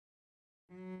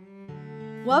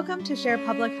Welcome to Share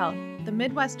Public Health, the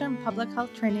Midwestern Public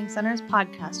Health Training Center's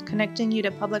podcast connecting you to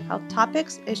public health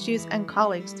topics, issues, and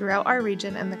colleagues throughout our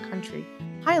region and the country,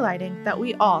 highlighting that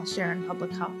we all share in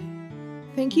public health.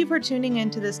 Thank you for tuning in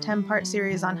to this 10-part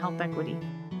series on health equity.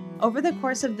 Over the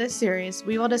course of this series,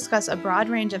 we will discuss a broad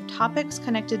range of topics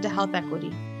connected to health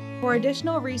equity. For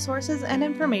additional resources and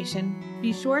information,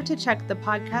 be sure to check the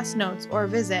podcast notes or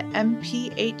visit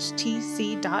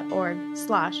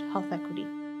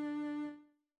mphtc.org/healthequity.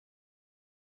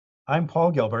 I'm Paul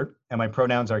Gilbert, and my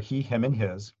pronouns are he, him, and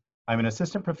his. I'm an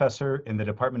assistant professor in the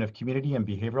Department of Community and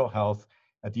Behavioral Health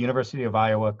at the University of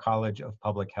Iowa College of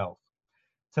Public Health.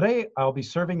 Today, I'll be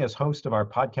serving as host of our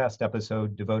podcast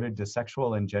episode devoted to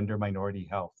sexual and gender minority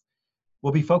health.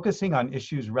 We'll be focusing on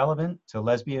issues relevant to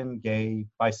lesbian, gay,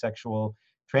 bisexual,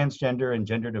 transgender, and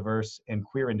gender diverse and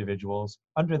queer individuals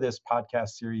under this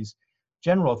podcast series'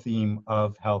 general theme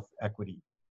of health equity.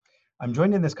 I'm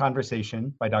joined in this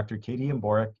conversation by Dr. Katie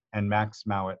Mborek and Max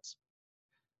Mowitz.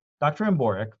 Dr.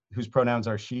 Mborek, whose pronouns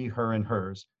are she, her, and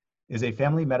hers, is a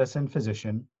family medicine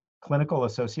physician, clinical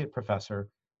associate professor,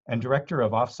 and director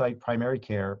of off-site primary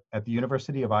care at the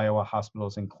University of Iowa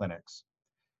Hospitals and Clinics.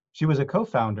 She was a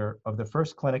co-founder of the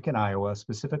first clinic in Iowa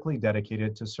specifically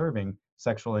dedicated to serving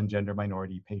sexual and gender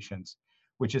minority patients,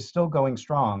 which is still going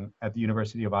strong at the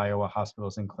University of Iowa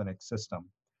Hospitals and Clinics system.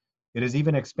 It has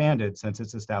even expanded since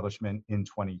its establishment in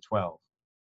 2012.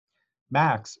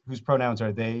 Max, whose pronouns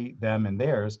are they, them, and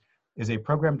theirs, is a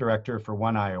program director for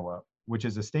One Iowa, which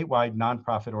is a statewide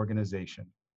nonprofit organization.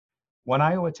 One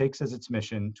Iowa takes as its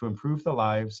mission to improve the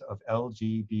lives of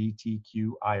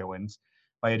LGBTQ Iowans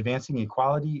by advancing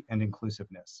equality and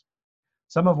inclusiveness.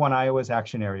 Some of One Iowa's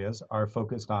action areas are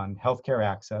focused on healthcare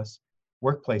access,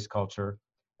 workplace culture,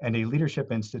 and a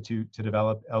leadership institute to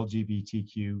develop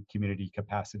LGBTQ community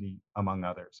capacity, among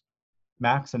others.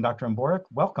 Max and Dr. Mborek,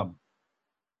 welcome.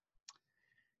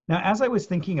 Now, as I was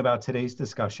thinking about today's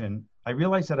discussion, I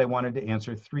realized that I wanted to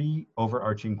answer three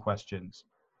overarching questions.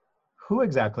 Who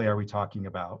exactly are we talking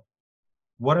about?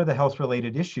 What are the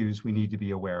health-related issues we need to be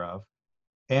aware of?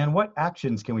 And what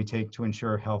actions can we take to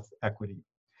ensure health equity?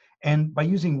 And by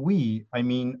using we, I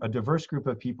mean a diverse group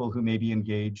of people who may be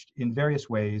engaged in various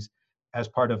ways as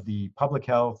part of the public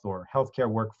health or healthcare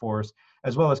workforce,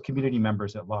 as well as community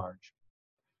members at large.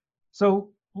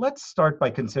 So let's start by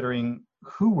considering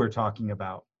who we're talking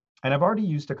about. And I've already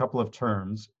used a couple of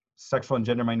terms, sexual and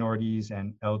gender minorities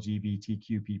and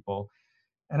LGBTQ people,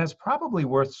 and it's probably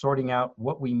worth sorting out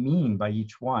what we mean by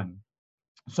each one.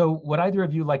 So would either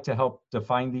of you like to help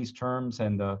define these terms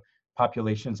and the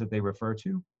populations that they refer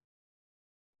to?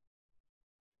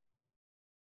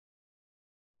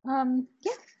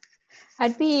 Yeah.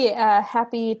 I'd be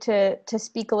happy to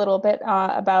speak a little bit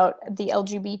about the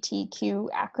LGBTQ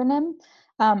acronym.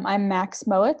 I'm Max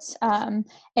Mowitz,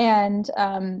 and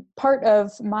part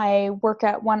of my work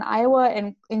at One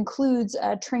Iowa includes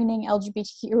training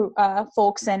LGBTQ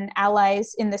folks and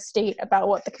allies in the state about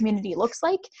what the community looks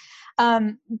like.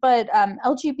 But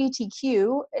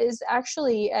LGBTQ is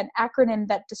actually an acronym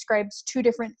that describes two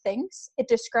different things. It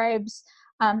describes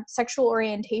sexual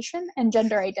orientation and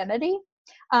gender identity.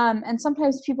 And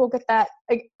sometimes people get that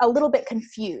a little bit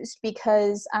confused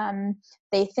because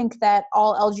they think that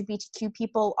all LGBTQ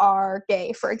people are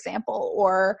gay, for example,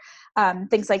 or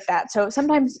things like that. So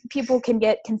sometimes people can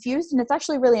get confused, and it's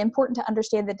actually really important to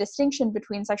understand the distinction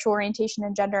between sexual orientation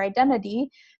and gender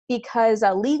identity, because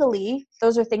legally,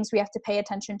 those are things we have to pay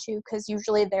attention to, because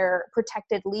usually they're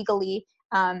protected legally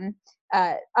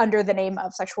under the name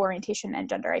of sexual orientation and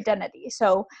gender identity.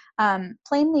 So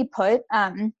plainly put,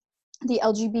 the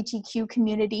LGBTQ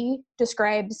community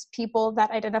describes people that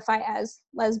identify as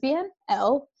lesbian,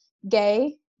 L,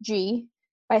 gay, G,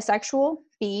 bisexual,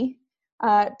 B,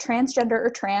 transgender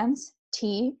or trans,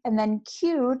 T, and then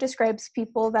Q describes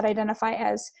people that identify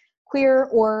as queer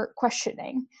or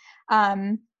questioning.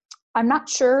 I'm not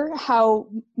sure how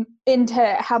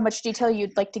much detail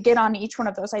you'd like to get on each one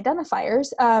of those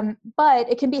identifiers, but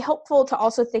it can be helpful to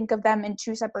also think of them in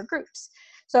two separate groups.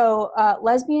 So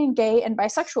lesbian, gay, and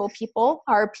bisexual people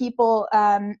are people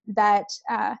that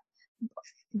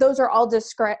those are all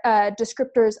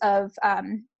descriptors of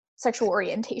sexual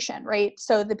orientation, right?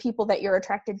 So the people that you're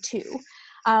attracted to.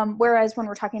 Whereas when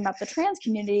we're talking about the trans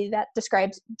community, that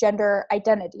describes gender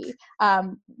identity,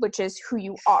 which is who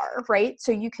you are, right?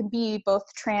 So you can be both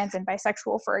trans and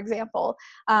bisexual, for example,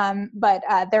 but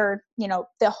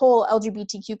the whole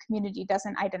LGBTQ community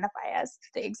doesn't identify as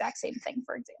the exact same thing,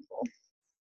 for example.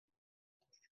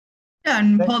 Yeah,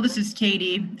 and Paul, this is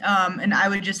Katie, and I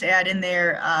would just add in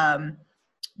there,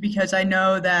 because I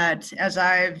know that as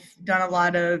I've done a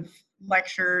lot of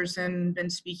lectures and been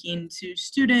speaking to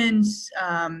students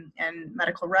and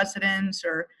medical residents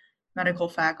or medical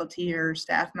faculty or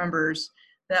staff members,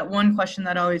 that one question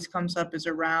that always comes up is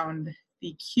around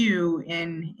the Q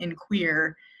in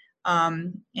queer.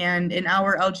 And in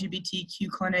our LGBTQ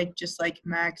clinic, just like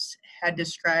Max had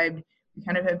described, we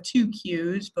kind of have two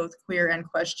Qs, both queer and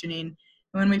questioning.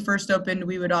 And when we first opened,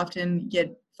 we would often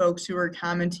get folks who were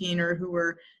commenting or who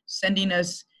were sending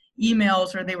us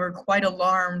emails, or they were quite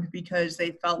alarmed because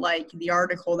they felt like the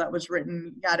article that was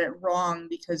written got it wrong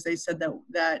because they said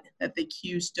that the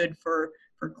Q stood for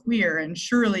queer, and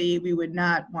surely we would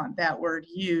not want that word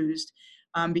used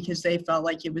because they felt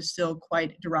like it was still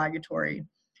quite derogatory.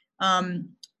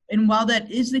 And while that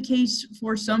is the case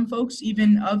for some folks,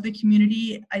 even of the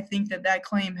community, I think that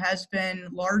claim has been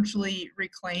largely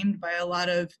reclaimed by a lot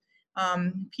of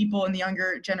people in the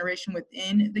younger generation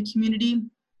within the community.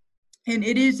 And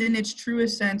it is, in its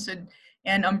truest sense,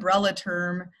 an umbrella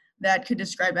term that could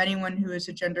describe anyone who is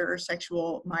a gender or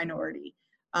sexual minority.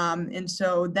 And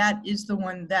so that is the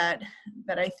one that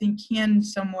I think can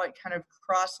somewhat kind of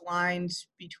cross lines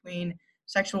between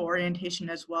sexual orientation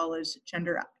as well as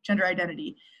gender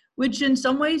identity, which in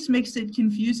some ways makes it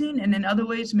confusing and in other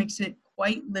ways makes it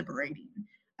quite liberating.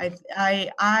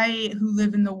 I who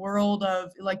live in the world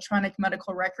of electronic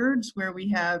medical records, where we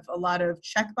have a lot of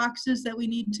check boxes that we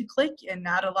need to click and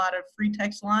not a lot of free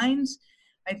text lines,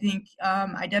 I think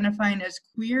identifying as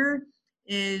queer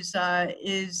is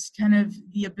kind of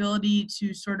the ability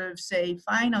to sort of say,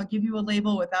 fine, I'll give you a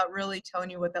label without really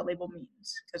telling you what that label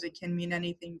means, because it can mean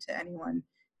anything to anyone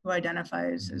who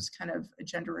identifies as kind of a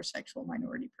gender or sexual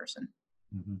minority person.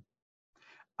 Mm-hmm.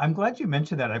 I'm glad you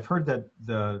mentioned that. I've heard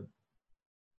that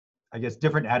I guess,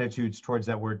 different attitudes towards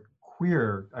that word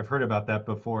queer. I've heard about that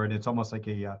before, and it's almost like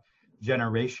a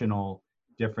generational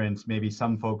difference. Maybe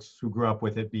some folks who grew up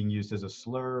with it being used as a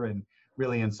slur and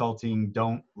really insulting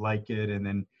don't like it, and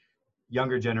then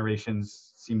younger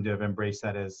generations seem to have embraced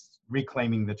that as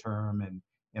reclaiming the term and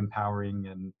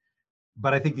empowering.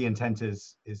 But I think the intent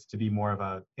is to be more of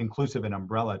a inclusive and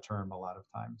umbrella term a lot of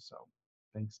times. So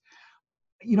thanks.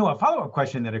 A follow-up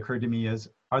question that occurred to me is,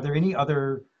 are there any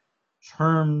other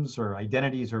terms or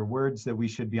identities or words that we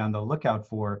should be on the lookout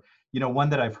for? One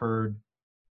that I've heard,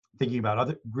 thinking about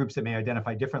other groups that may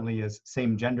identify differently, is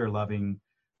same gender loving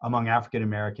among African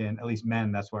American, at least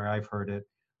men. That's where I've heard it.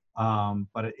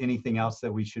 But anything else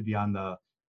that we should be on the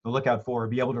lookout for, or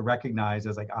be able to recognize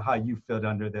as like, aha, you fit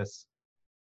under this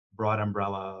broad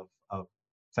umbrella of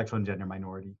sexual and gender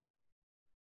minority?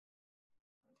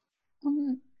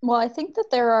 Well, I think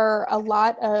that there are a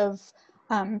lot of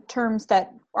terms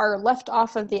that are left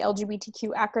off of the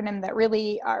LGBTQ acronym that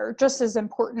really are just as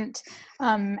important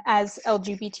as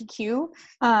LGBTQ.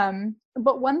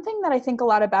 But one thing that I think a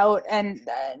lot about, and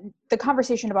the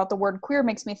conversation about the word queer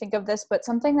makes me think of this, but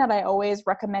something that I always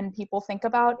recommend people think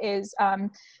about is,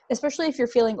 especially if you're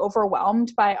feeling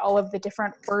overwhelmed by all of the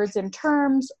different words and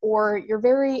terms, or you're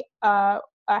very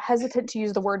hesitant to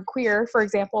use the word queer, for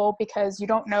example, because you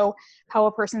don't know how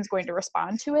a person's going to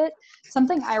respond to it.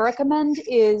 Something I recommend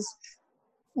is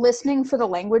listening for the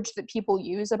language that people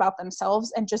use about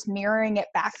themselves and just mirroring it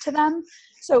back to them.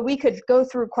 So we could go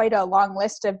through quite a long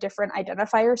list of different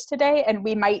identifiers today, and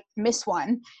we might miss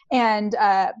one. And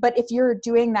but if you're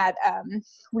doing that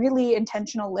really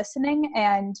intentional listening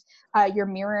and you're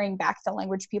mirroring back the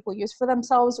language people use for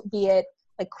themselves, be it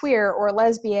like queer or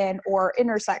lesbian or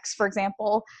intersex, for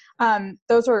example,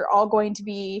 those are all going to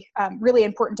be really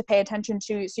important to pay attention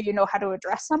to, so you know how to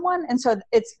address someone. And so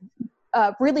it's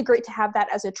really great to have that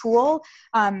as a tool,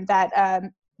 that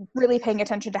really paying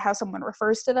attention to how someone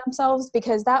refers to themselves,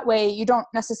 because that way you don't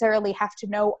necessarily have to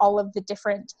know all of the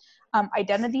different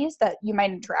identities that you might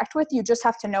interact with. You just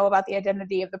have to know about the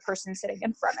identity of the person sitting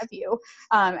in front of you.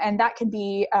 And that can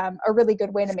be a really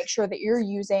good way to make sure that you're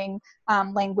using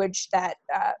language that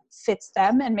fits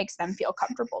them and makes them feel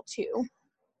comfortable too.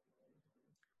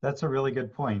 That's a really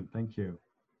good point. Thank you.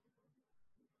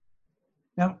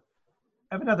 Now,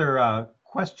 I have another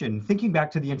question. Thinking back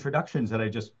to the introductions that I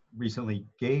just recently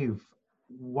gave,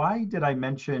 why did I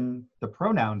mention the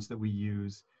pronouns that we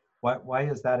use? Why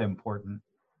is that important?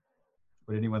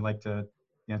 Would anyone like to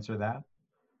answer that?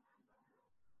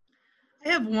 I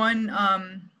have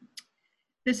one,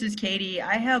 this is Katie.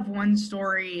 I have one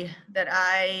story that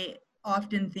I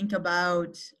often think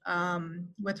about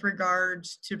with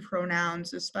regards to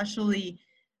pronouns, especially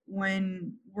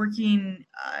when working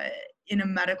in a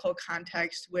medical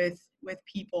context with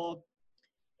people,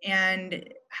 and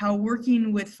how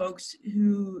working with folks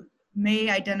who may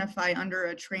identify under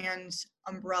a trans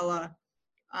umbrella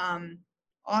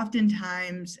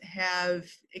oftentimes have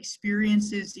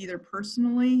experiences either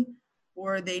personally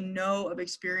or they know of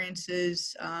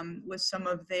experiences with some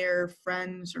of their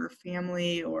friends or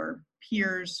family or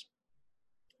peers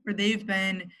where they've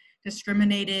been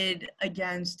discriminated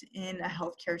against in a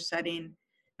healthcare setting.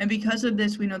 And because of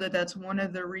this, we know that that's one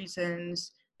of the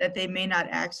reasons that they may not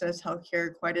access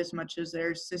healthcare quite as much as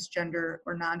their cisgender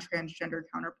or non-transgender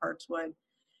counterparts would.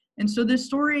 And so this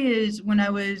story is when I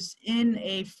was in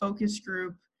a focus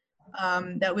group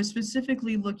that was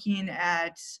specifically looking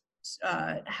at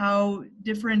how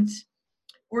different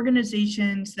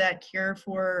organizations that care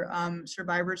for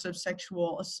survivors of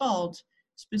sexual assault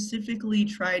specifically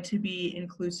try to be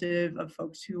inclusive of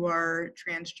folks who are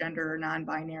transgender or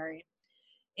non-binary.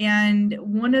 And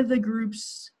one of the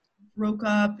groups broke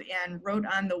up and wrote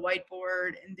on the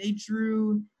whiteboard, and they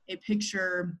drew a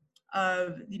picture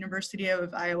of the University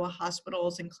of Iowa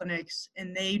hospitals and clinics,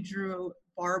 and they drew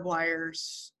barbed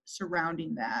wires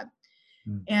surrounding that.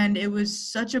 And it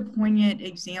was such a poignant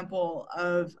example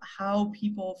of how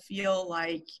people feel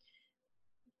like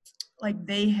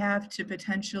they have to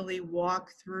potentially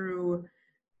walk through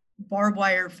barbed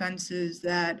wire fences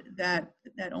that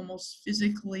almost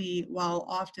physically, while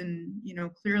often,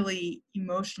 clearly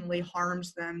emotionally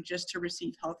harms them just to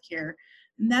receive healthcare.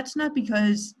 And that's not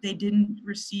because they didn't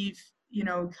receive,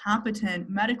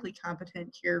 medically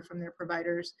competent care from their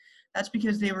providers. That's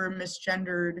because they were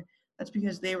misgendered. That's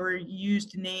because they were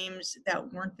used names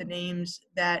that weren't the names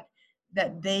that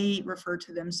they refer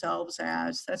to themselves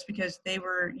as. That's because they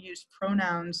were used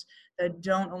pronouns that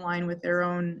don't align with their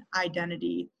own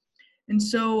identity. And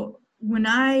so when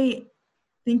I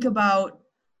think about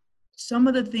some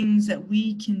of the things that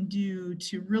we can do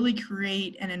to really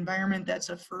create an environment that's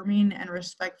affirming and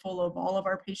respectful of all of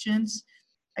our patients,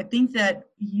 I think that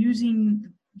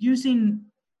using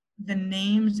the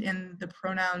names and the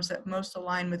pronouns that most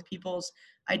align with people's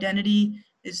identity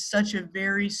is such a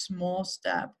very small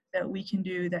step that we can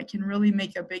do that can really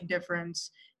make a big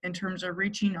difference in terms of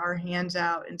reaching our hands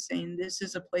out and saying, this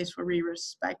is a place where we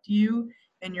respect you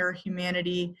and your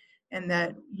humanity, and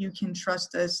that you can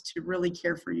trust us to really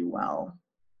care for you well.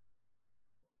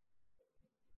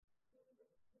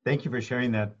 Thank you for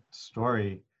sharing that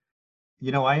story.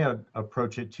 I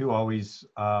approach it too always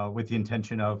with the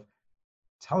intention of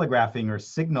telegraphing or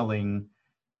signaling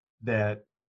that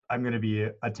I'm going to be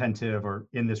attentive, or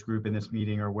in this group, in this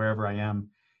meeting, or wherever I am,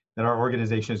 that our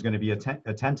organization is going to be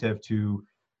attentive to,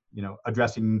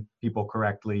 addressing people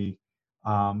correctly.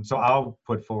 So I'll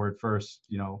put forward first,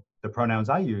 the pronouns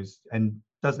I use, and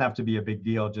doesn't have to be a big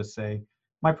deal. Just say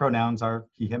my pronouns are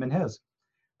he, him, and his.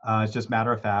 It's just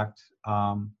matter of fact.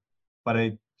 But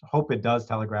I hope it does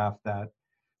telegraph that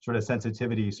sort of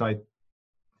sensitivity. So I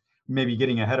maybe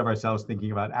getting ahead of ourselves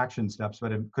thinking about action steps,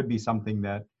 but it could be something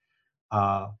that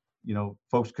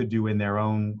folks could do in their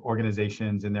own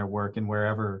organizations, in their work, and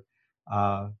wherever,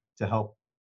 to help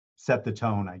set the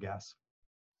tone, I guess.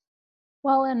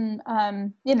 Well,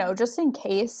 and, just in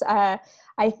case,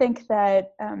 I think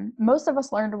that most of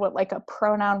us learned what a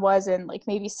pronoun was in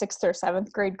maybe 6th or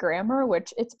 7th grade grammar,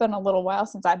 which it's been a little while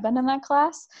since I've been in that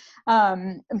class.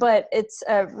 But it's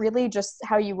really just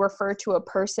how you refer to a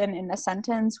person in a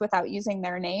sentence without using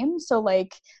their name. So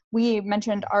we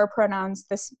mentioned our pronouns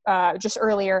this just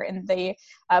earlier in the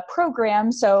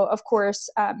program. So of course,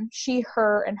 she,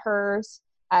 her, and hers,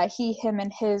 he, him,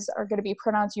 and his are going to be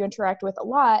pronouns you interact with a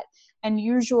lot. And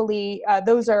usually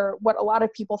those are what a lot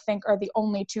of people think are the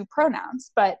only 2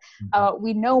 pronouns. But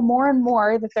we know more and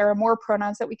more that there are more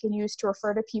pronouns that we can use to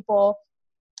refer to people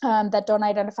that don't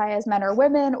identify as men or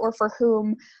women, or for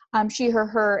whom she,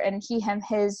 her, and he, him,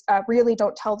 his really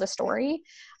don't tell the story.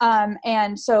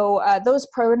 And so those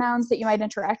pronouns that you might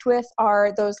interact with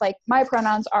are those my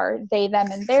pronouns are they,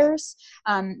 them, and theirs,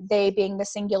 they being the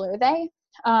singular they.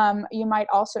 You might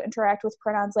also interact with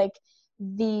pronouns like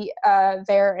the,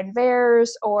 their, and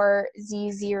theirs, or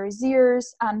z, zir, zirs.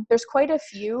 There's quite a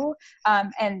few,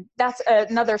 and that's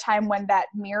another time when that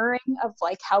mirroring of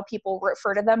how people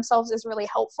refer to themselves is really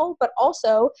helpful. But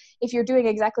also, if you're doing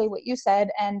exactly what you said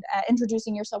and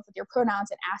introducing yourself with your pronouns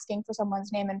and asking for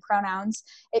someone's name and pronouns,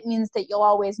 it means that you'll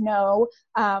always know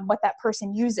what that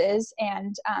person uses,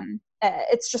 and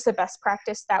it's just a best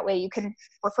practice. That way you can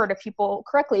refer to people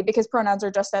correctly, because pronouns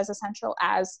are just as essential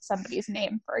as somebody's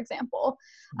name, for example.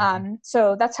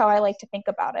 So that's how I like to think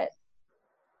about it.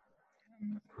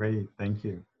 Great, thank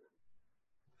you.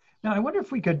 Now, I wonder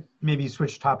if we could maybe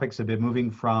switch topics a bit,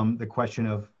 moving from the question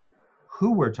of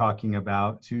who we're talking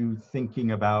about to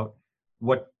thinking about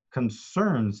what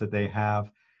concerns that they have.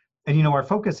 And, our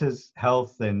focus is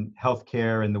health and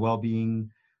healthcare and the well-being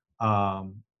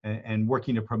and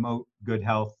working to promote good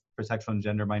health for sexual and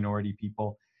gender minority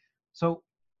people. So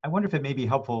I wonder if it may be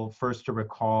helpful first to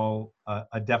recall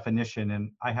a definition,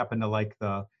 and I happen to like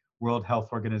the World Health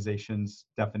Organization's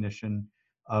definition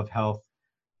of health.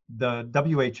 The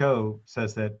WHO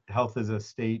says that health is a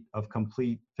state of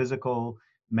complete physical,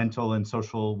 mental, and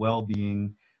social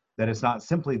well-being that is not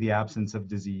simply the absence of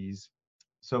disease.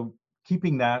 So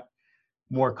keeping that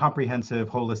more comprehensive,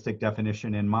 holistic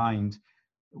definition in mind,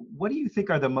 what do you think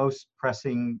are the most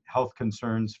pressing health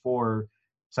concerns for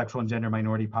sexual and gender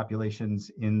minority populations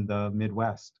in the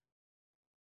Midwest?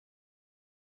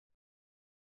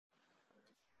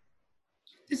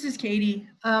 This is Katie.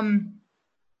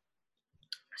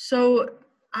 So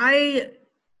I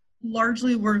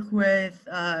largely work with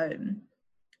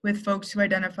folks who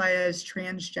identify as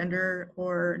transgender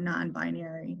or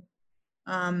non-binary.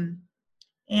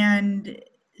 And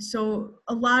so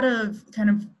a lot of kind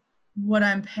of what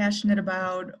I'm passionate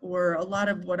about, or a lot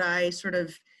of what I sort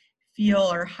of feel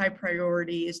are high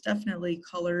priority, is definitely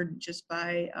colored just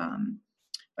by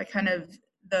kind of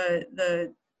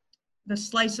the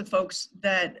slice of folks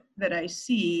that I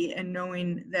see, and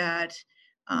knowing that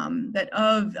that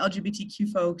of LGBTQ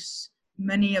folks,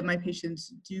 many of my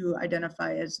patients do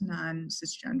identify as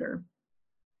non-cisgender.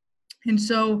 And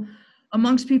so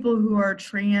amongst people who are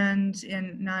trans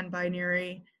and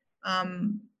non-binary,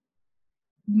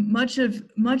 much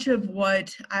of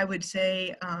what I would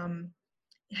say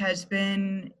has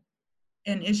been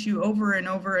an issue over and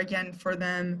over again for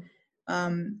them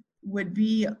would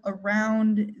be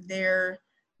around their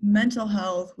mental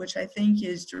health, which I think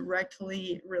is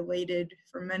directly related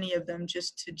for many of them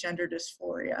just to gender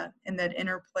dysphoria and that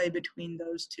interplay between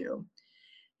those two.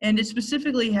 And it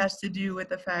specifically has to do with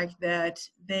the fact that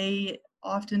they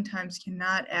oftentimes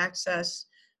cannot access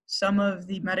some of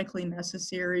the medically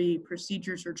necessary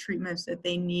procedures or treatments that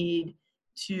they need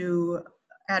to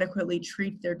adequately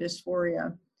treat their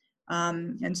dysphoria.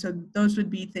 And so those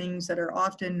would be things that are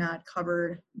often not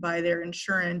covered by their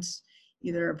insurance,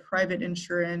 either a private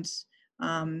insurance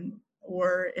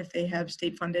or if they have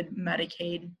state-funded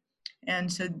Medicaid.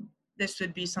 And so this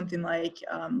would be something like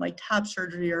top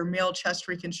surgery or male chest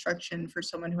reconstruction for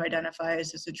someone who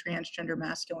identifies as a transgender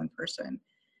masculine person,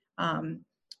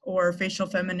 or facial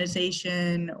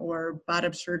feminization or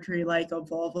bottom surgery like a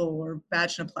vulva or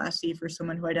vaginoplasty for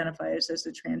someone who identifies as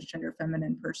a transgender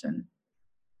feminine person.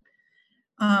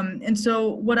 And so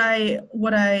what I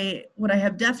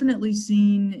have definitely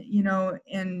seen, you know,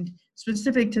 and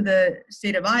specific to the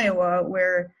state of Iowa,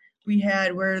 where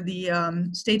the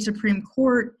state Supreme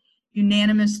Court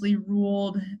unanimously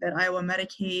ruled that Iowa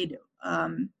Medicaid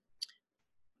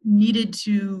needed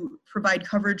to provide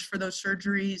coverage for those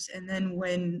surgeries, and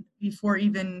then before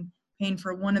even paying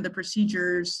for one of the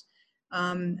procedures,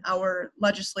 our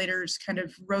legislators kind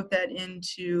of wrote that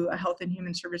into a Health and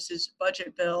Human Services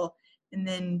budget bill, and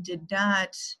then did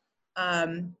not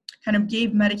kind of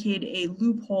gave Medicaid a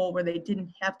loophole where they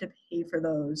didn't have to pay for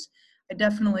those. I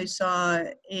definitely saw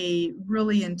a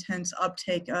really intense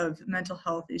uptake of mental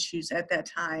health issues at that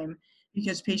time,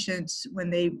 because patients, when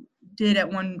they did at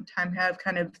one time have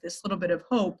kind of this little bit of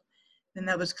hope, then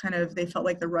that was kind of, they felt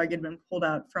like the rug had been pulled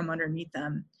out from underneath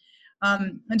them.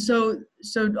 And so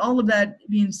all of that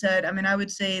being said, I mean, I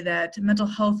would say that mental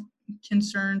health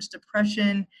concerns,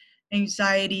 depression,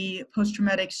 anxiety,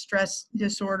 post-traumatic stress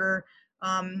disorder,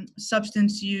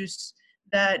 substance use,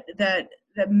 that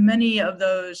many of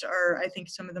those are, I think,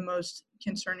 some of the most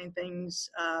concerning things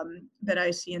that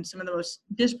I see, and some of the most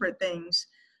disparate things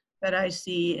that I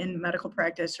see in medical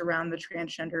practice around the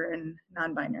transgender and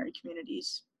non-binary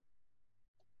communities.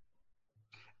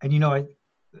 And, you know,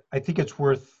 I think it's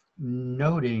worth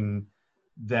noting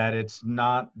that it's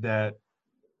not that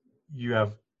you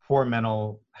have poor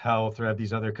mental health or have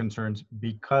these other concerns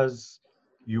because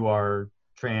you are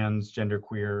trans,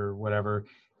 genderqueer, whatever.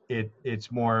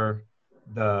 It's more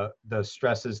the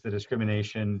stresses, the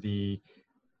discrimination, the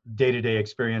day-to-day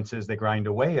experiences that grind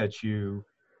away at you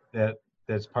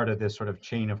that's part of this sort of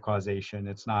chain of causation.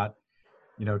 It's not,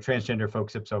 you know, transgender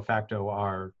folks ipso facto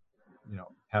are, you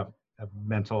know, have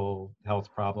mental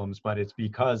health problems, but it's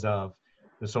because of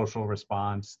the social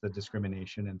response, the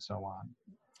discrimination, and so on.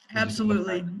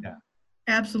 Absolutely. Yeah.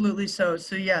 Absolutely so.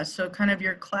 So yeah, so kind of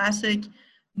your classic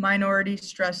minority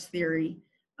stress theory,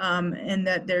 and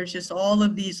that there's just all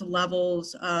of these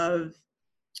levels of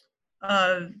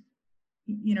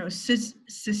you know,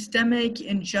 systemic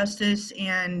injustice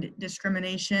and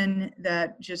discrimination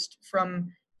that just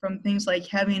from things like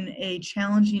having a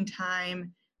challenging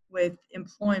time with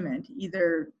employment,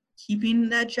 either keeping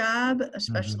that job,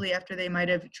 especially after they might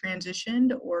have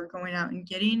transitioned, or going out and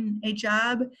getting a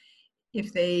job,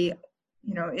 if they,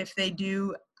 if they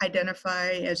do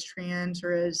identify as trans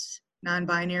or as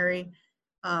non-binary,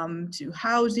 to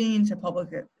housing, to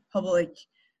public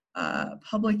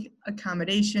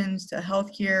accommodations, to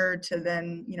healthcare, to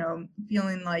then,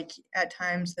 feeling like at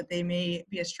times that they may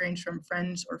be estranged from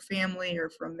friends or family or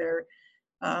from their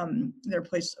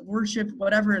place of worship,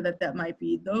 whatever that might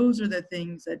be. Those are the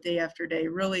things that day after day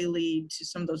really lead to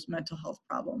some of those mental health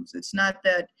problems. It's not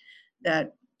that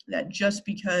just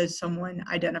because someone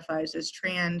identifies as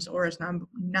trans or as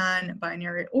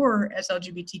non-binary or as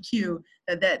LGBTQ,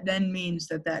 that then means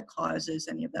that causes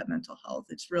any of that mental health.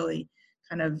 It's really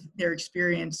kind of their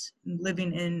experience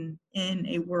living in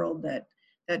a world that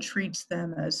treats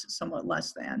them as somewhat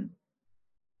less than.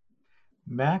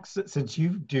 Max, since you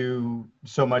do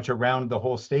so much around the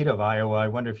whole state of Iowa, I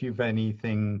wonder if you've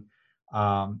anything,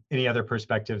 any other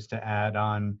perspectives to add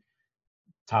on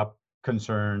top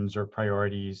concerns or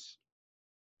priorities?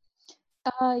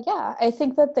 Yeah, I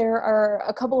think that there are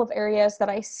a couple of areas that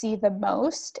I see the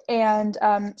most. And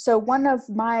so one of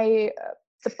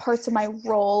the parts of my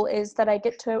role is that I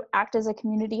get to act as a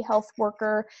community health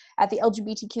worker at the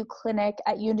LGBTQ clinic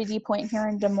at Unity Point here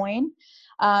in Des Moines.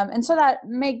 And so that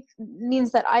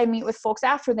means that I meet with folks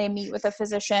after they meet with a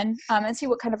physician and see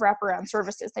what kind of wraparound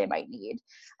services they might need.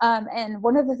 And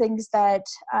one of the things that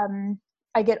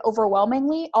I get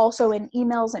overwhelmingly also in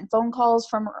emails and phone calls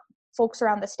from folks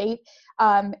around the state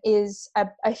is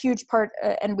a huge part,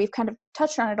 and we've kind of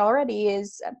touched on it already,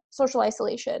 is social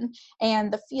isolation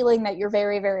and the feeling that you're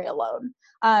very, very alone.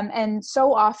 And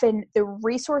so often the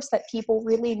resource that people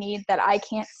really need that I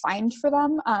can't find for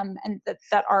them and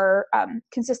that are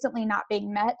consistently not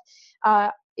being met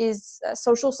is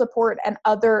social support and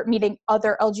meeting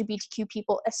other LGBTQ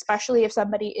people, especially if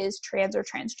somebody is trans or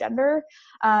transgender.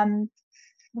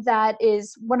 That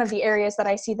is one of the areas that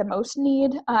I see the most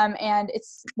need. And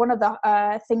it's one of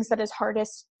the things that is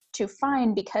hardest to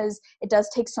find because it does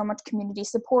take so much community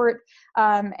support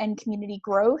and community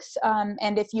growth.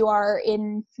 And if you are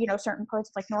in, certain parts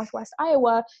of like Northwest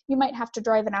Iowa, you might have to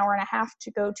drive an hour and a half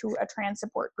to go to a trans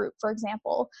support group, for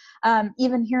example.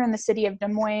 Even here in the city of Des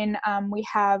Moines, we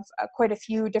have quite a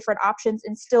few different options,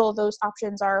 and still those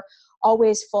options are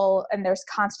always full and there's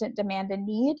constant demand and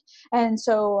need. And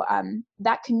so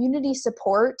that community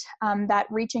support, that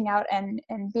reaching out and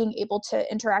being able to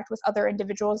interact with other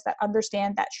individuals that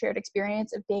understand that shared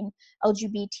experience of being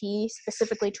LGBT,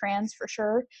 specifically trans for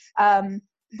sure,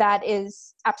 that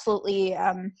is absolutely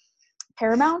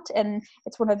paramount. And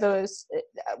it's one of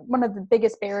the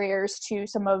biggest barriers to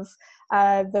some of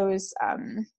those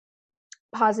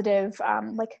positive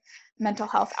like mental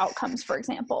health outcomes, for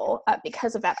example,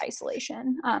 because of that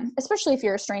isolation. Especially if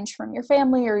you're estranged from your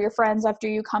family or your friends after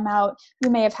you come out, you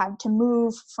may have had to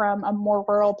move from a more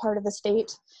rural part of the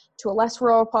state to a less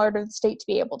rural part of the state to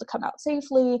be able to come out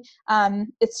safely.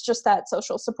 It's just that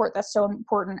social support that's so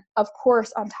important, of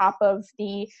course, on top of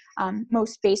the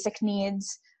most basic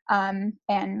needs and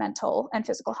mental and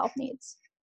physical health needs.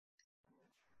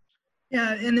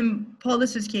 Yeah, and then Paul,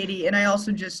 this is Katie, and I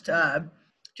also just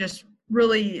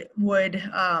really would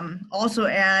also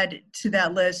add to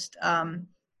that list,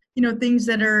 things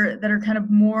that are kind of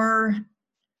more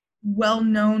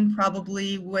well-known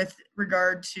probably with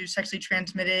regard to sexually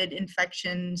transmitted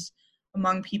infections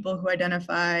among people who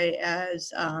identify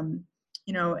as,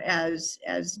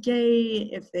 as gay,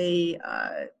 if they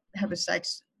have a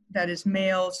sex that is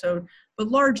male. So, but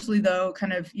largely though,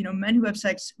 kind of, men who have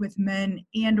sex with men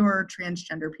and or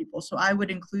transgender people. So I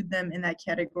would include them in that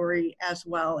category as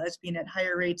well as being at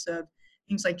higher rates of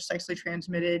things like sexually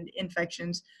transmitted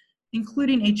infections,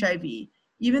 including HIV.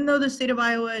 Even though the state of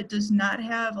Iowa does not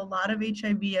have a lot of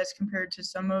HIV as compared to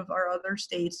some of our other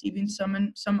states, even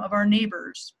some of our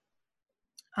neighbors,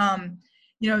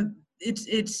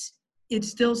 it's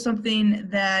still something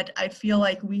that I feel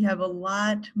like we have a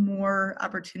lot more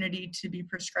opportunity to be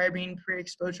prescribing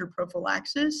pre-exposure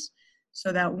prophylaxis,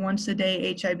 so that once a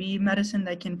day HIV medicine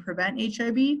that can prevent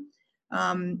HIV.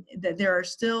 That there are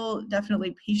still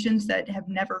definitely patients that have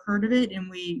never heard of it, and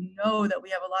we know that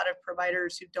we have a lot of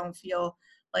providers who don't feel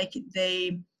like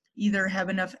they either have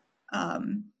enough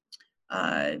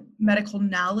medical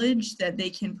knowledge that they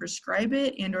can prescribe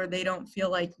it, and or they don't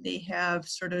feel like they have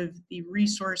sort of the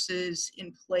resources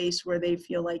in place where they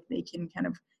feel like they can kind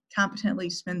of competently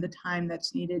spend the time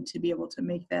that's needed to be able to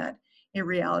make that a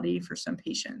reality for some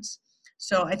patients.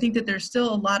 So I think that there's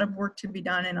still a lot of work to be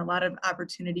done and a lot of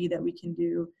opportunity that we can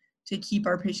do to keep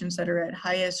our patients that are at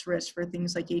highest risk for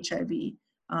things like HIV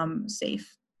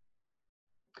safe.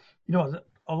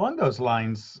 Along those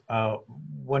lines,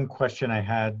 one question I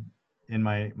had in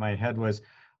my head was,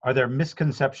 are there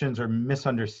misconceptions or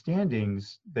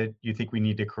misunderstandings that you think we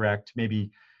need to correct,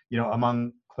 maybe,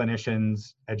 among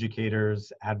clinicians,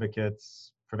 educators,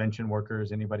 advocates, prevention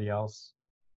workers, anybody else?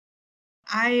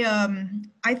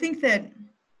 I think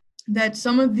that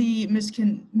some of the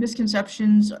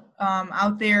misconceptions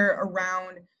out there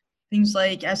around things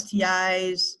like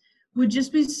STIs would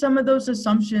just be some of those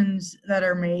assumptions that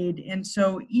are made. And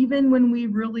so even when we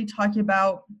really talk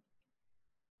about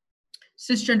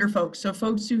cisgender folks, so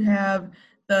folks who have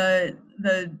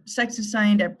the sex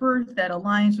assigned at birth that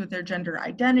aligns with their gender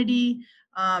identity,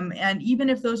 and even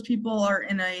if those people are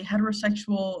in a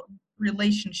heterosexual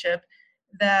relationship,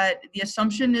 that the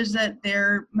assumption is that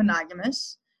they're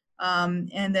monogamous,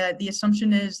 and that the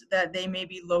assumption is that they may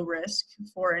be low risk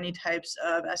for any types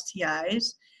of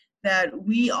STIs, that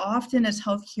we often as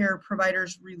healthcare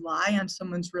providers rely on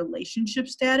someone's relationship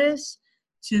status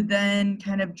to then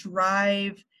kind of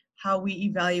drive how we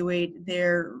evaluate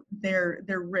their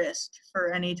risk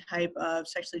for any type of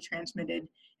sexually transmitted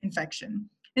infection.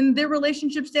 And their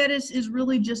relationship status is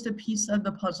really just a piece of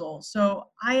the puzzle. So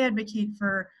I advocate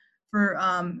for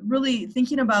really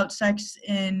thinking about sex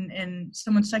and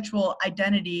someone's sexual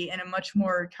identity in a much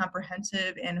more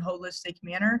comprehensive and holistic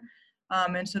manner.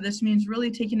 And so this means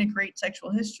really taking a great sexual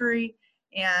history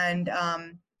and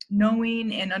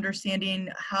knowing and understanding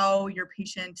how your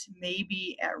patient may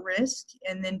be at risk,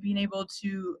 and then being able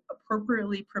to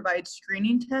appropriately provide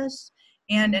screening tests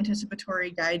and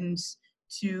anticipatory guidance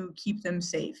to keep them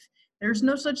safe. There's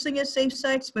no such thing as safe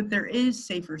sex, but there is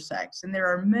safer sex. And there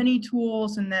are many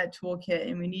tools in that toolkit,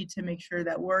 and we need to make sure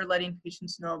that we're letting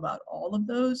patients know about all of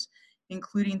those,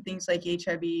 including things like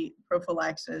HIV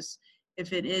prophylaxis.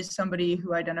 If it is somebody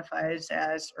who identifies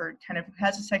as, or kind of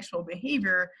has a sexual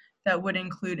behavior that would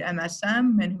include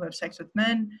MSM, men who have sex with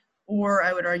men, or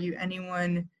I would argue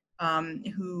anyone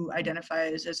who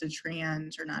identifies as a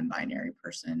trans or non-binary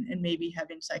person and maybe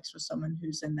having sex with someone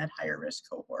who's in that higher risk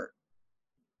cohort.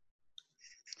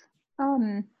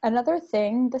 Another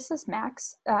thing, this is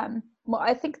Max. Well,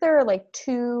 I think there are like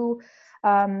two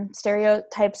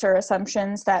stereotypes or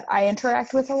assumptions that I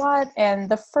interact with a lot. And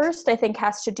the first, I think,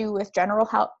 has to do with general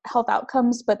health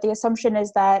outcomes, but the assumption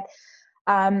is that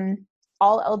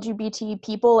all LGBT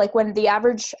people, like when the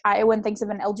average Iowan thinks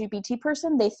of an LGBT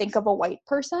person, they think of a white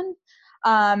person,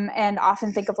 and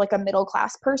often think of like a middle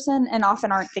class person, and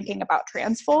often aren't thinking about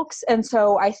trans folks. And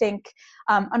so I think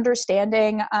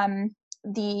understanding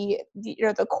the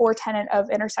core tenet of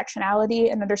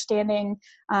intersectionality and understanding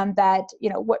that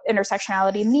what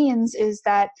intersectionality means is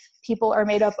that people are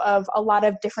made up of a lot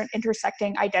of different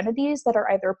intersecting identities that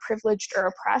are either privileged or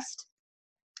oppressed.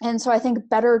 And so I think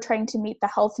better trying to meet the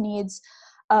health needs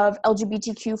of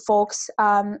LGBTQ folks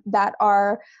that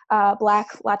are Black,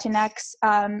 Latinx,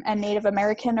 and Native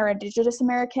American or Indigenous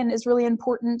American is really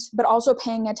important, but also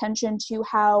paying attention to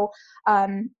how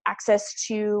access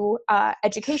to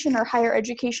education or higher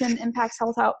education impacts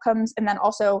health outcomes, and then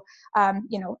also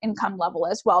income level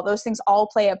as well. Those things all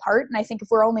play a part, and I think if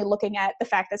we're only looking at the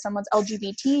fact that someone's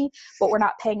LGBT, but we're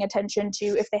not paying attention to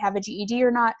if they have a GED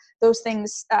or not, those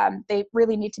things, they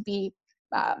really need to be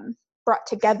brought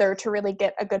together to really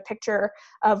get a good picture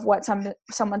of what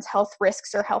someone's health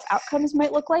risks or health outcomes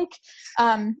might look like.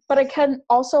 But I can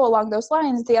also, along those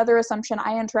lines, the other assumption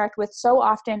I interact with so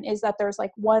often is that there's like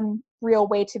one real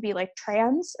way to be like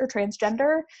trans or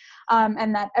transgender,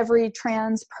 and that every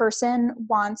trans person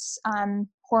wants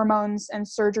hormones and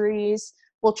surgeries,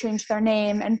 will change their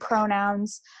name and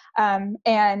pronouns.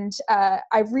 And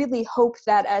I really hope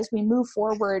that as we move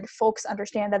forward, folks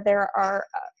understand that there are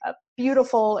a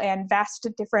beautiful and vast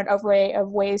different array of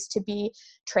ways to be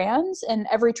trans, and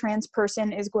every trans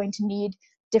person is going to need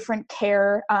different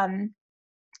care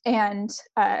and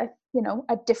a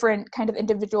different kind of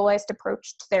individualized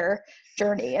approach to their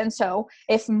journey. And so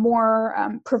if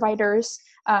more providers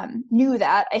knew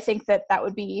that, I think that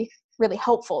would be really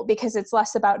helpful, because it's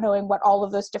less about knowing what all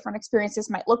of those different experiences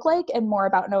might look like and more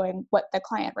about knowing what the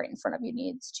client right in front of you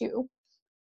needs too.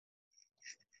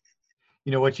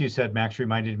 What you said, Max,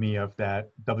 reminded me of that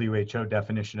WHO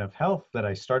definition of health that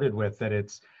I started with, that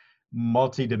it's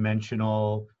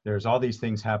multidimensional. There's all these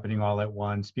things happening all at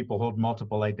once. People hold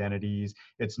multiple identities.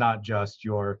 It's not just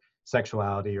your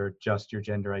sexuality or just your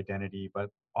gender identity,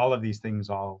 but all of these things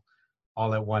all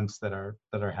at once that are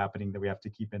happening that we have to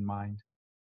keep in mind.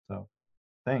 So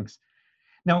thanks.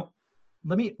 Now,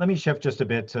 let me shift just a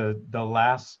bit to the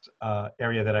last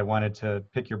area that I wanted to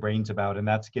pick your brains about, and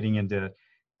that's getting into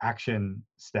action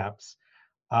steps.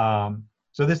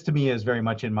 So this to me is very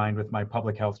much in mind with my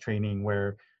public health training,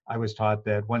 where I was taught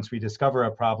that once we discover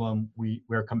a problem,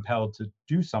 we're compelled to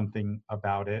do something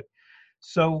about it.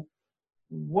 So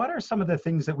what are some of the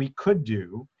things that we could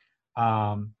do?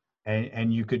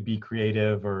 And you could be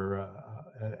creative or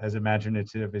as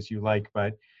imaginative as you like,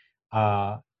 but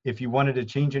if you wanted to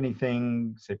change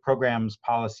anything, say programs,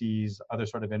 policies, other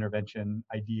sort of intervention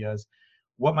ideas,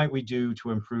 what might we do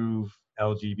to improve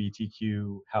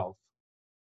LGBTQ health?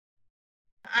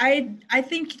 I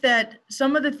think that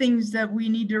some of the things that we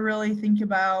need to really think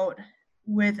about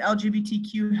with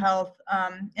LGBTQ health,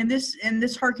 and this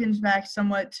harkens back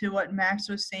somewhat to what Max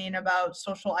was saying about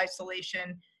social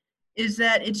isolation, is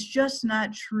that it's just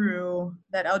not true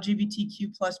that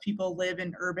LGBTQ plus people live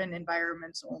in urban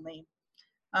environments only.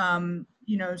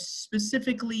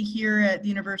 Specifically here at the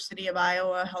University of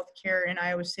Iowa Healthcare in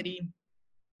Iowa City,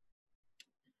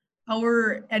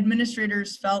 our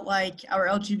administrators felt like our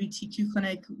LGBTQ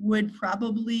clinic would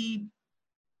probably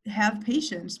have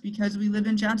patients because we live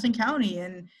in Johnson County,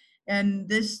 and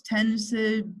this tends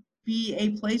to be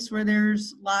a place where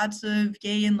there's lots of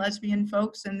gay and lesbian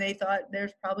folks, and they thought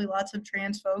there's probably lots of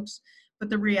trans folks. But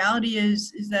the reality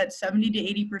is that 70 to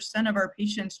 80% of our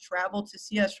patients travel to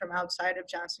see us from outside of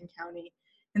Johnson County,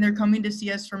 and they're coming to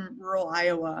see us from rural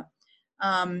Iowa.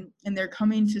 And they're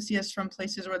coming to see us from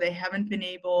places where they haven't been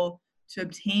able to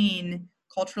obtain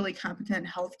culturally competent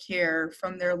health care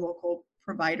from their local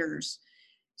providers.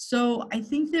 So I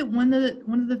think that one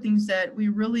of the things that we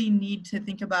really need to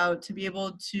think about to be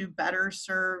able to better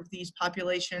serve these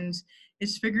populations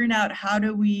is figuring out how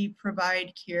do we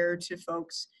provide care to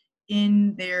folks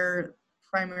in their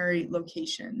primary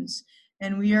locations.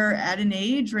 And we are at an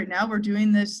age right now, we're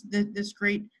doing this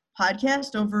great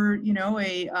podcast over,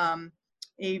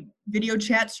 a video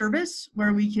chat service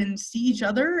where we can see each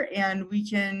other and we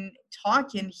can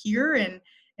talk and hear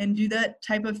and do that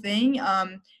type of thing.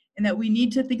 And that we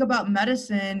need to think about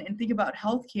medicine and think about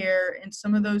healthcare in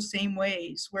some of those same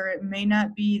ways, where it may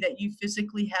not be that you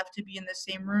physically have to be in the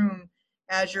same room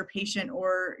as your patient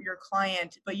or your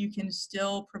client, but you can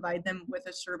still provide them with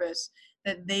a service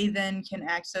that they then can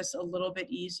access a little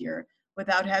bit easier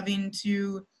without having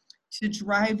to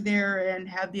drive there and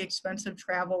have the expense of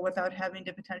travel, without having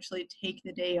to potentially take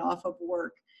the day off of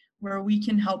work, where we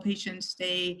can help patients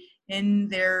stay in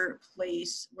their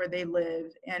place where they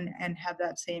live and have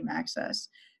that same access.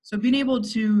 So being able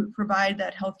to provide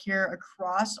that healthcare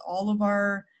across all of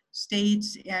our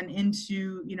states and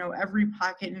into every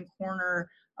pocket and corner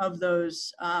of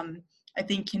those, I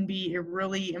think can be a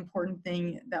really important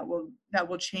thing that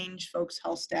will change folks'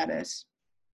 health status.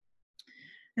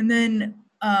 And then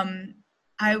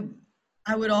I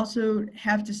would also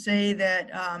have to say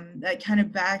that that kind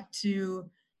of back to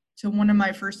one of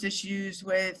my first issues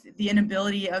with the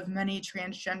inability of many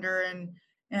transgender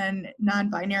and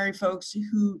non-binary folks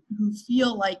who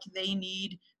feel like they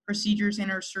need procedures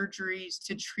and or surgeries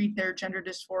to treat their gender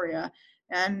dysphoria.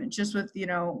 And just with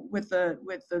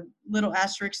the little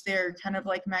asterisk there, kind of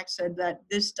like Max said, that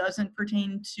this doesn't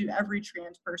pertain to every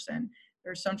trans person.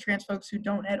 There are some trans folks who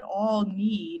don't at all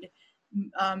need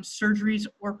surgeries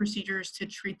or procedures to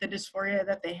treat the dysphoria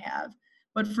that they have.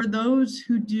 But for those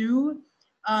who do,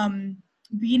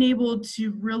 being able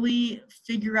to really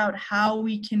figure out how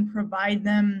we can provide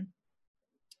them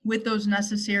with those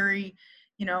necessary,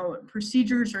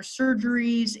 procedures or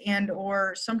surgeries, and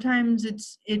or sometimes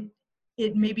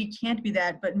it maybe can't be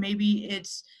that, but maybe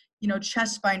it's,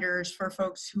 chest binders for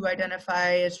folks who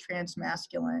identify as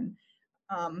transmasculine.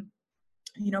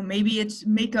 Maybe it's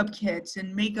makeup kits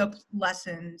and makeup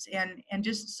lessons and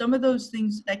just some of those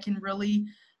things that can really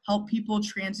help people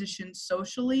transition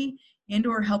socially and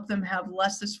or help them have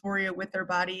less dysphoria with their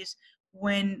bodies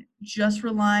when just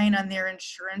relying on their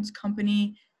insurance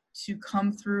company to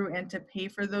come through and to pay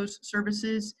for those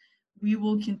services. We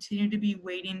will continue to be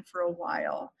waiting for a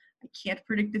while. I can't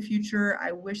predict the future.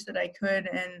 I wish that I could,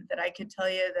 and that I could tell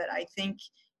you that I think,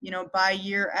 by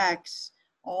year X,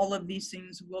 all of these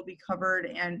things will be covered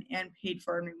and paid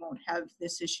for, and we won't have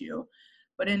this issue.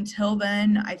 But until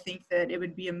then, I think that it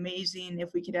would be amazing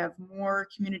if we could have more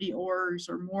community orgs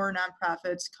or more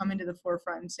nonprofits come into the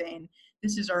forefront and saying,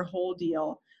 this is our whole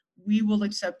deal. We will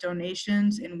accept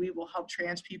donations and we will help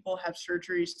trans people have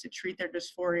surgeries to treat their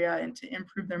dysphoria and to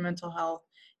improve their mental health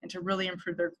and to really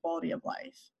improve their quality of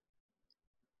life.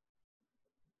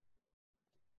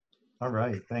 All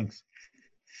right, thanks.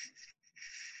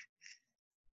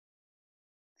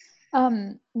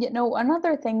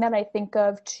 Another thing that I think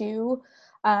of too,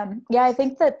 I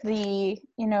think that the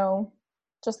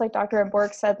just like Dr.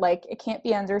 Bork said, like, it can't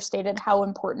be understated how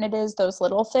important it is, those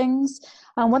little things.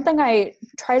 One thing I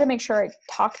try to make sure I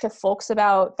talk to folks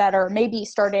about that are maybe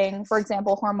starting, for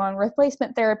example, hormone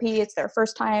replacement therapy, it's their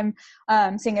first time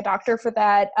seeing a doctor for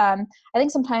that. I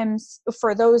think sometimes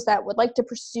for those that would like to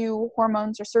pursue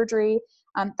hormones or surgery,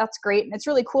 that's great. And it's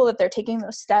really cool that they're taking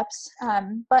those steps.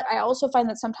 But I also find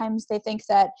that sometimes they think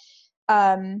that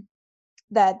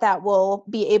that will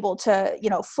be able to,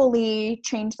 fully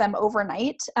change them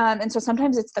overnight. And so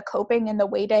sometimes it's the coping and the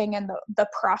waiting and the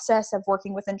process of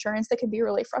working with insurance that can be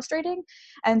really frustrating.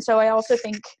 And so I also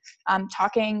think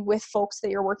talking with folks that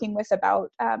you're working with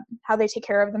about how they take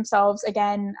care of themselves,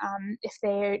 again, if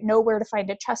they know where to find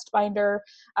a chest binder,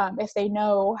 if they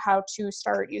know how to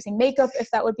start using makeup,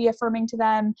 if that would be affirming to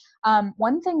them.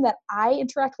 One thing that I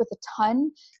interact with a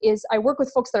ton is I work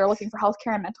with folks that are looking for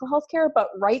healthcare and mental health care, but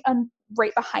right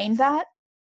behind that,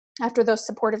 after those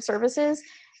supportive services,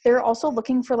 they're also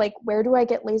looking for, like, where do I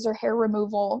get laser hair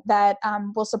removal that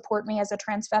will support me as a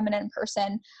trans feminine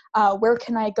person? Where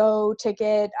can I go to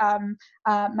get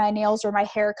my nails or my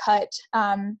hair cut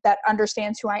that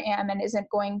understands who I am and isn't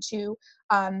going to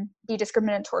be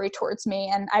discriminatory towards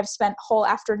me? And I've spent whole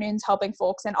afternoons helping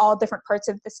folks in all different parts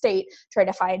of the state try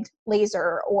to find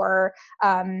laser or,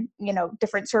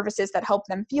 different services that help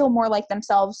them feel more like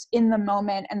themselves in the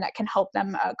moment and that can help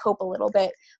them cope a little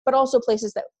bit, but also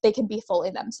places that they can be fully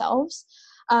themselves.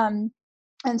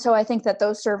 And so I think that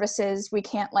those services, we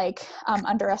can't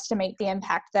underestimate the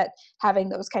impact that having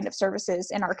those kind of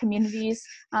services in our communities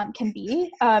can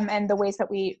be, and the ways that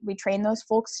we train those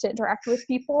folks to interact with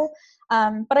people.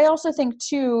 But I also think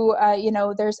too,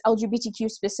 there's LGBTQ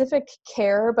specific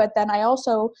care, but then I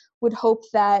also would hope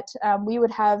that we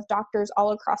would have doctors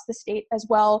all across the state as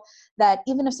well, that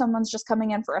even if someone's just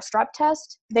coming in for a strep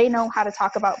test, they know how to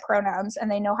talk about pronouns and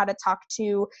they know how to talk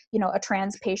to, a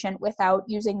trans patient without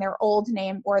using their old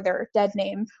name or their dead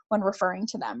name when referring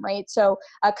to them, right? So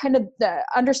kind of the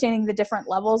understanding the different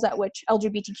levels at which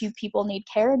LGBTQ people need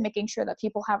care and making sure that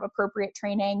people have appropriate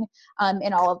training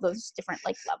in all of those different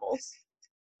levels.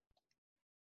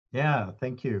 Yeah,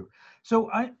 thank you.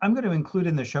 So I'm going to include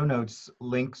in the show notes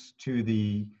links to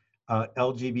the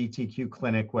LGBTQ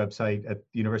clinic website at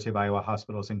the University of Iowa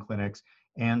Hospitals and Clinics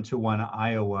and to One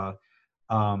Iowa,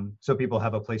 so people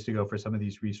have a place to go for some of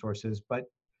these resources. But,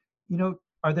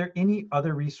 are there any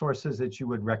other resources that you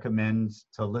would recommend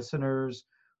to listeners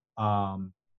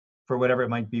for whatever it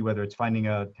might be, whether it's finding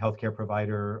a healthcare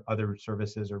provider, other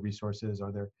services or resources?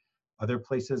 Are there other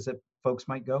places that folks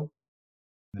might go?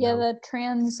 Yeah, the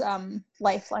Trans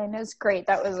Lifeline is great.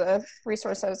 That was a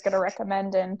resource I was going to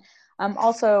recommend. And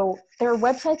also, their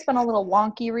website's been a little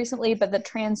wonky recently, but the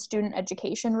Trans Student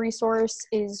Education resource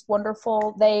is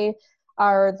wonderful. They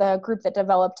are the group that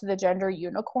developed the Gender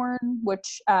Unicorn,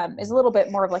 which is a little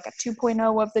bit more of like a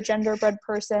 2.0 of the Genderbread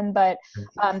Person, but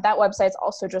that website's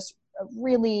also just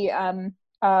really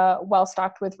well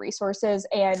stocked with resources,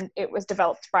 and it was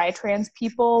developed by trans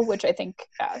people, which I think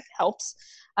helps.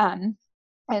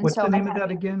 And what's so the name of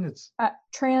that again? It's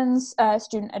Trans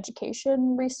Student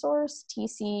Education Resource,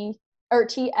 TSER.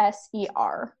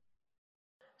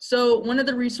 So one of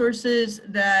the resources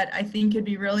that I think could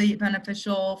be really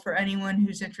beneficial for anyone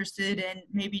who's interested in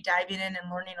maybe diving in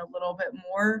and learning a little bit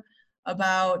more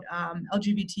about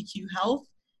LGBTQ health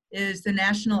is the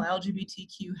National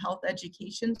LGBTQ Health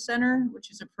Education Center,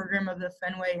 which is a program of the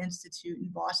Fenway Institute in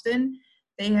Boston.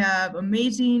 They have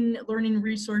amazing learning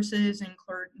resources,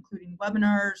 including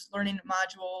webinars, learning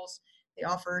modules. They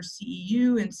offer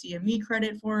CEU and CME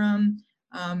credit for them,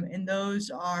 and those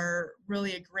are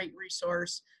really a great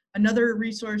resource. Another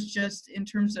resource just in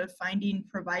terms of finding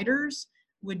providers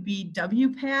would be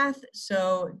WPATH,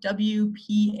 so WPATH.org,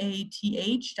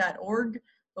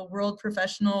 the World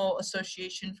Professional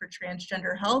Association for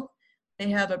Transgender Health. They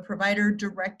have a provider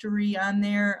directory on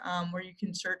there where you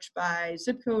can search by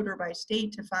zip code or by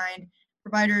state to find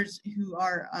providers who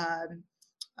are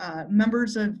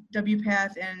members of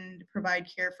WPATH and provide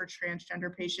care for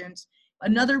transgender patients.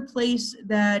 Another place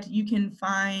that you can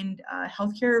find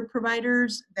healthcare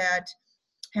providers that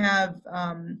have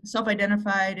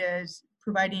self-identified as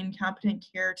providing competent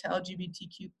care to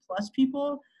LGBTQ plus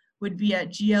people would be at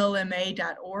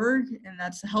glma.org, and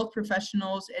that's the Health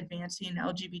Professionals Advancing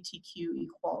LGBTQ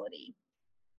Equality.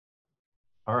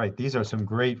 all right. These are some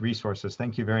great resources.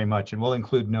 Thank you very much. And we'll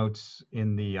include notes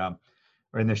in the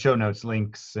or in the show notes,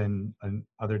 links and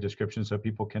other descriptions so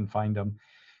people can find them.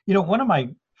 One of my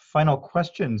final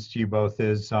questions to you both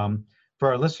is, for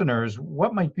our listeners,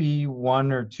 what might be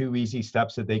one or two easy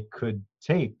steps that they could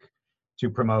take to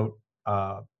promote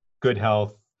good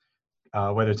health,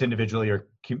 whether it's individually or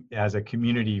as a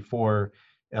community for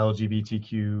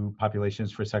LGBTQ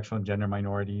populations for sexual and gender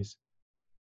minorities?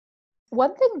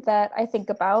 One thing that I think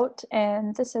about,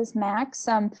 and this is Max,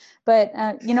 but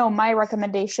my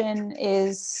recommendation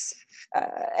is,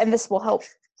 and this will help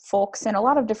folks in a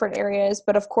lot of different areas,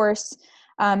 but of course,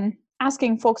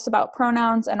 asking folks about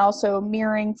pronouns and also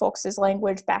mirroring folks'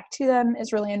 language back to them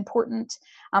is really important.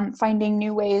 Finding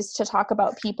new ways to talk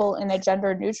about people in a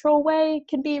gender neutral way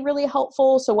can be really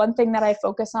helpful. So one thing that I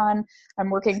focus on,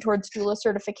 I'm working towards doula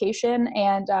certification,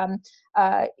 and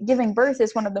giving birth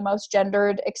is one of the most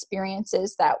gendered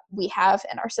experiences that we have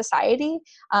in our society.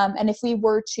 And if we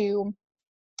were to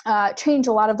change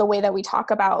a lot of the way that we talk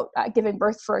about giving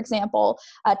birth, for example,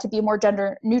 to be more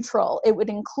gender neutral, it would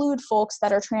include folks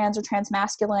that are trans or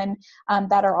transmasculine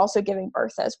that are also giving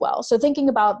birth as well. So thinking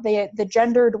about the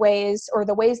gendered ways, or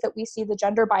the ways that we see the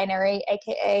gender binary,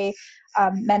 aka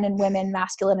men and women,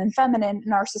 masculine and feminine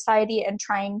in our society, and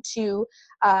trying to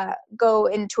go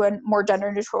into a more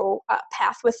gender neutral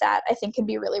path with that, I think can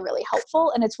be really, really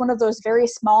helpful. And it's one of those very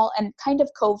small and kind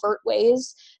of covert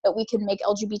ways that we can make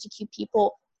LGBTQ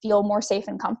people feel more safe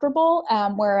and comfortable,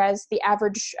 whereas the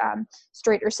average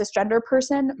straight or cisgender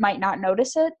person might not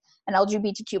notice it. An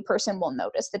LGBTQ person will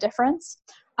notice the difference.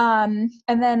 And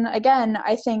then again,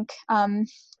 I think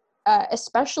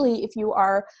especially if you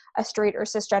are a straight or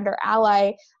cisgender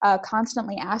ally,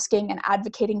 constantly asking and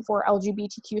advocating for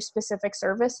LGBTQ specific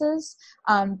services,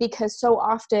 because so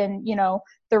often,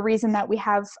 the reason that we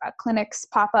have clinics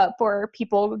pop up or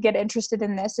people get interested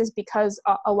in this is because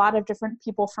a lot of different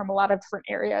people from a lot of different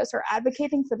areas are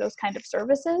advocating for those kind of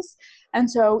services. And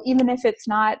so even if it's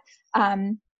not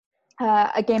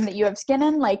a game that you have skin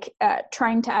in,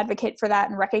 trying to advocate for that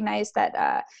and recognize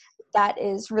that that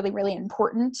is really, really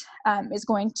important, is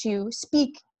going to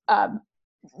speak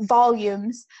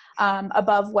volumes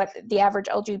above what the average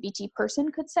LGBT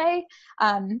person could say.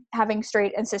 Having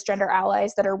straight and cisgender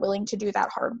allies that are willing to do that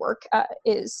hard work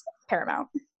is paramount.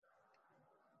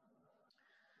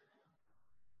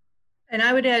 And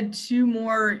I would add two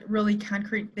more really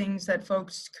concrete things that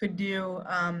folks could do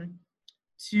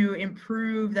to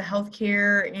improve the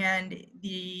healthcare and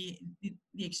the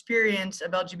experience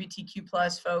of LGBTQ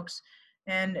plus folks.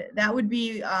 And that would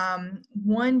be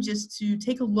one, just to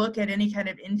take a look at any kind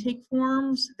of intake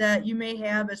forms that you may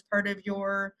have as part of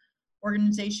your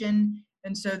organization.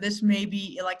 And so this may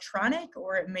be electronic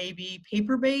or it may be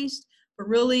paper-based, but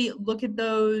really look at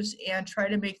those and try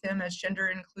to make them as gender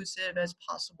inclusive as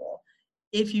possible.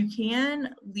 If you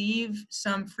can, leave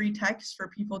some free text for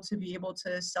people to be able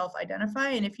to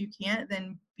self-identify, and if you can't,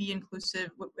 then be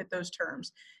inclusive with those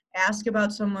terms. Ask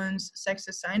about someone's sex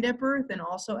assigned at birth, and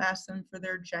also ask them for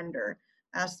their gender.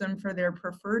 Ask them for their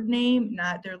preferred name,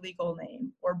 not their legal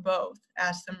name, or both.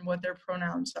 Ask them what their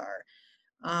pronouns are.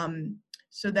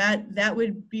 So that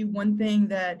would be one thing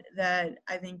that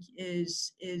I think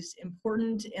is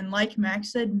important. And like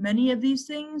Max said, many of these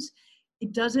things,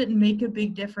 it doesn't make a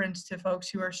big difference to folks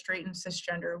who are straight and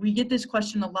cisgender. We get this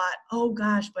question a lot. Oh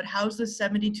gosh, but how's the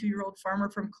 72-year-old farmer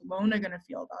from Kelowna going to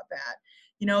feel about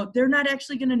that? They're not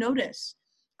actually going to notice.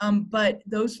 But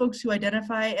those folks who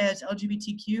identify as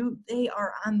LGBTQ, they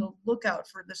are on the lookout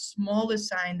for the smallest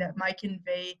sign that might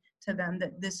convey to them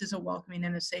that this is a welcoming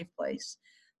and a safe place.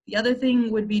 The other thing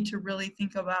would be to really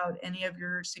think about any of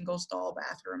your single stall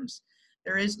bathrooms.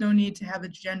 There is no need to have a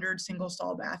gendered single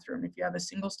stall bathroom. If you have a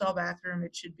single stall bathroom,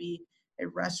 it should be a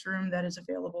restroom that is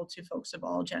available to folks of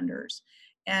all genders.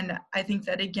 And I think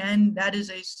that, again, that is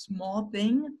a small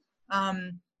thing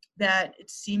that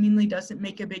it seemingly doesn't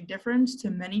make a big difference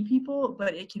to many people,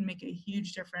 but it can make a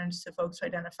huge difference to folks who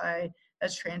identify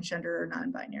as transgender or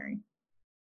non-binary.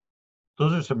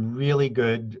 Those are some really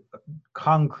good,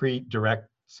 concrete, direct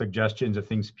suggestions of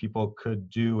things people could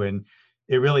do. And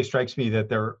it really strikes me that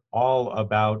they're all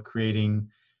about creating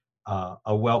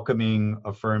a welcoming,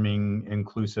 affirming,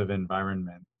 inclusive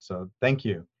environment. So thank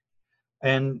you.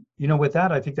 And, with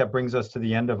that, I think that brings us to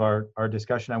the end of our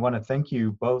discussion. I want to thank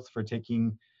you both for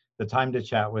taking the time to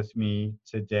chat with me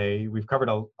today. We've covered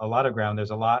a lot of ground.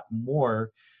 There's a lot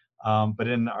more, but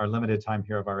in our limited time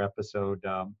here of our episode,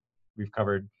 we've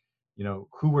covered,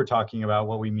 who we're talking about,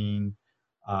 what we mean,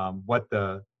 what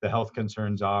the health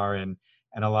concerns are, and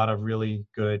a lot of really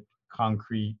good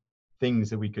concrete things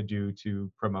that we could do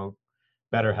to promote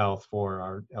better health for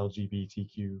our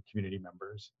LGBTQ community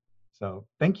members. So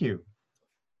thank you.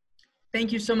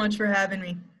 Thank you so much for having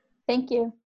me. Thank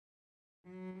you.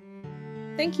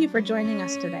 Thank you for joining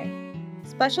us today.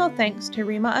 Special thanks to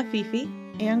Rima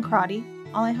Afifi, Ann Crotty,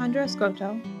 Alejandro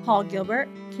Scotto, Paul Gilbert,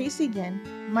 Casey Ginn,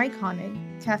 Mike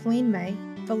Honig, Kathleen May,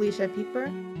 Felicia Pieper,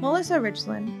 Melissa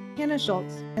Richland, Hannah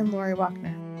Schultz, and Lori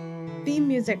Wachner. Theme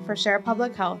music for Share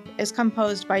Public Health is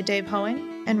composed by Dave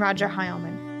Hoeing and Roger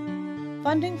Heilman.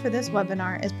 Funding for this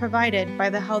webinar is provided by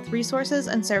the Health Resources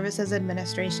and Services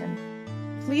Administration.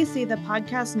 Please see the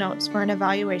podcast notes for an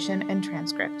evaluation and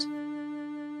transcript.